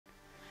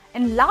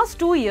In last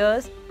 2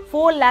 years,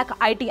 4 lakh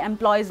IT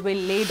employees were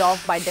laid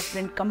off by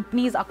different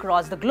companies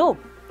across the globe.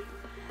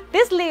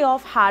 This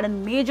layoff had a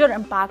major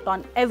impact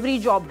on every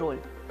job role.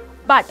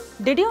 But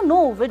did you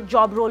know which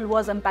job role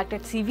was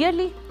impacted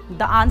severely?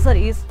 The answer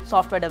is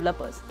software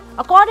developers.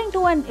 According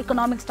to an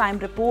Economics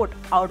Times report,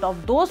 out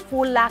of those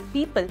 4 lakh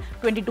people,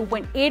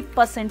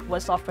 22.8%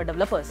 were software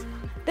developers.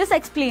 This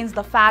explains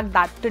the fact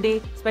that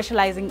today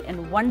specializing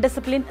in one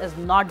discipline is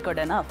not good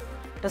enough.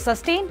 To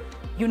sustain,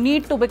 you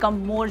need to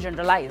become more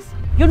generalized.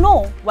 You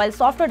know, while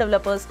software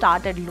developers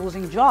started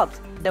losing jobs,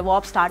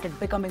 DevOps started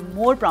becoming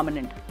more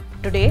prominent.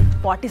 Today,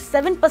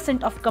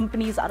 47% of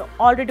companies are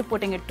already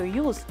putting it to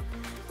use.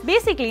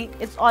 Basically,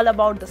 it's all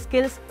about the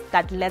skills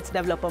that lets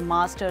developer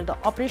master the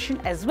operation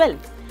as well.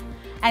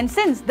 And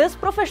since these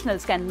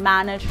professionals can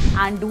manage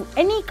and do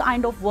any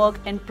kind of work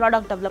in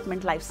product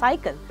development life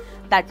cycle,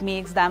 that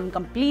makes them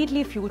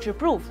completely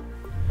future-proof.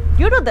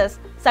 Due to this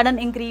sudden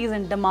increase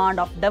in demand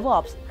of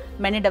DevOps,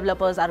 many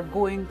developers are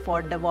going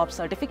for DevOps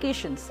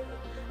certifications.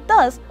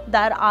 Thus,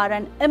 there are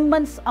an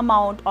immense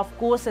amount of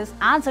courses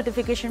and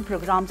certification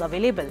programs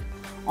available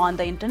on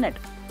the internet.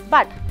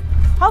 But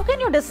how can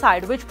you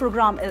decide which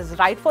program is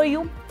right for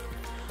you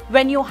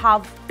when you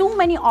have too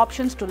many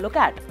options to look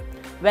at?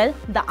 Well,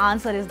 the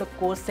answer is the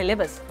course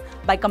syllabus.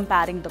 By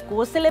comparing the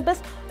course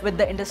syllabus with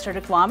the industry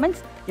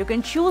requirements, you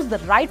can choose the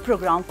right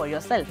program for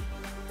yourself.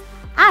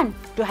 And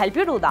to help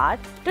you do that,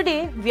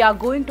 today we are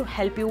going to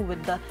help you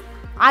with the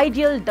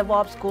ideal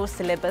DevOps course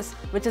syllabus,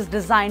 which is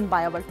designed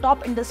by our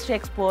top industry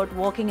expert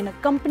working in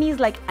companies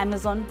like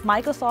Amazon,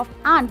 Microsoft,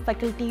 and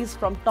faculties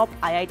from top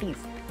IITs.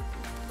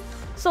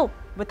 So,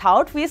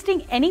 without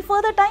wasting any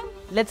further time,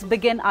 let's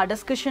begin our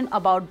discussion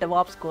about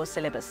DevOps course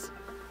syllabus.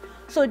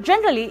 So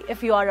generally,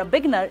 if you are a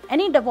beginner,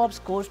 any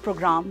DevOps course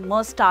program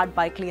must start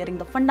by clearing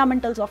the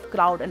fundamentals of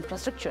cloud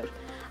infrastructure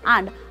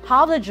and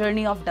how the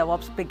journey of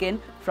DevOps begins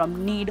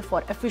from need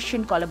for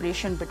efficient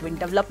collaboration between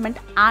development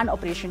and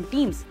operation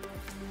teams.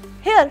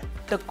 Here,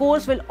 the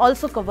course will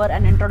also cover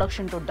an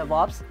introduction to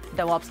DevOps,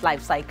 DevOps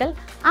lifecycle,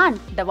 and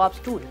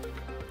DevOps tool.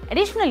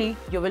 Additionally,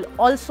 you will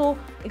also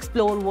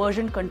explore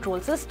version control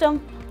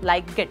system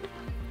like Git.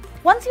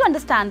 Once you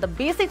understand the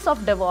basics of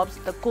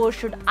DevOps, the course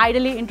should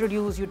ideally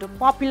introduce you to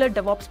popular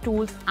DevOps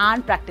tools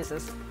and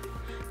practices.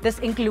 This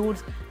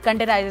includes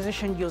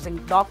containerization using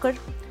Docker.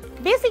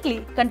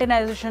 Basically,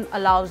 containerization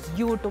allows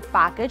you to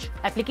package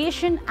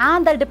application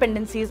and their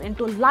dependencies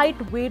into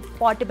lightweight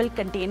portable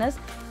containers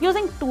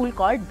using a tool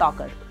called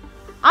Docker.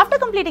 After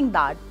completing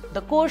that,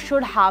 the course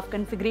should have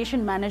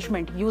configuration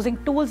management using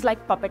tools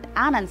like Puppet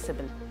and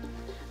Ansible.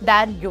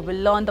 There, you will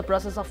learn the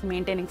process of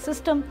maintaining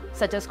systems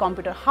such as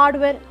computer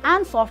hardware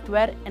and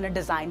software in a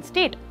design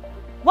state.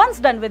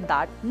 Once done with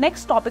that,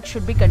 next topic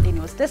should be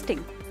continuous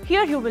testing.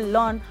 Here you will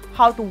learn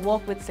how to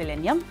work with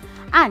Selenium,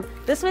 and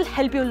this will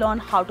help you learn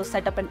how to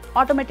set up an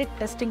automated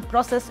testing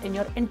process in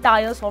your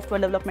entire software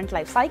development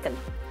lifecycle.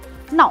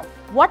 Now,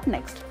 what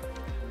next?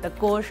 The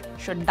course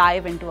should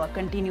dive into a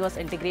continuous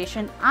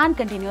integration and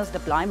continuous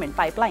deployment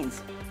pipelines,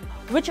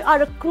 which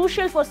are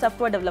crucial for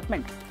software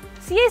development.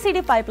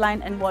 CI/CD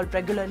pipeline involve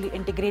regularly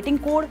integrating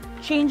code,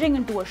 changing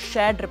into a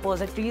shared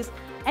repositories,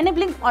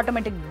 enabling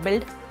automatic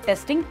build,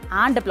 testing,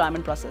 and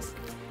deployment process.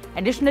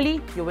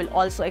 Additionally, you will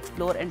also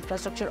explore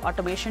infrastructure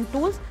automation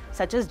tools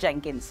such as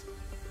Jenkins.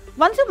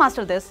 Once you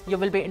master this, you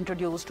will be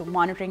introduced to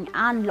monitoring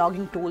and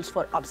logging tools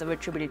for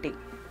observability.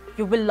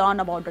 You will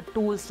learn about the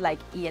tools like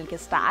ELK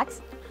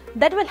stacks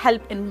that will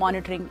help in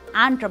monitoring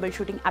and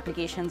troubleshooting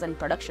applications in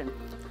production.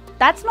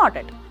 That's not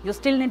it. You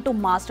still need to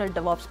master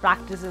DevOps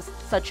practices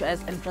such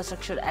as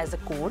infrastructure as a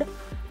code,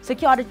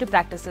 security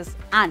practices,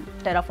 and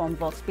Terraform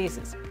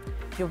workspaces.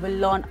 You will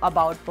learn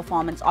about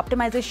performance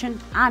optimization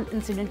and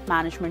incident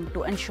management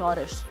to ensure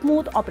a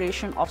smooth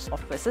operation of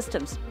software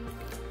systems.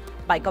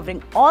 By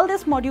covering all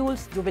these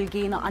modules, you will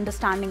gain an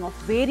understanding of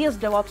various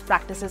DevOps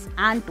practices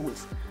and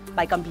tools.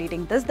 By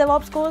completing this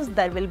DevOps course,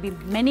 there will be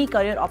many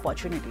career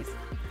opportunities.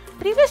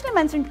 Previously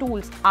mentioned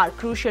tools are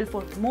crucial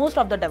for most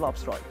of the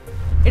DevOps role.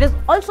 It is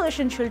also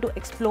essential to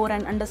explore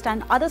and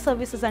understand other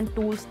services and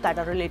tools that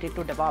are related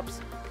to DevOps.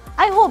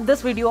 I hope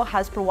this video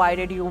has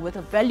provided you with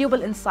a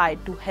valuable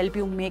insight to help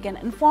you make an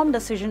informed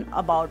decision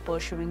about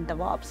pursuing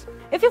DevOps.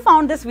 If you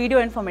found this video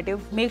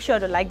informative, make sure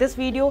to like this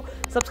video,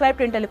 subscribe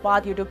to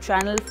Intellipaat YouTube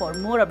channel for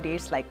more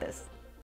updates like this.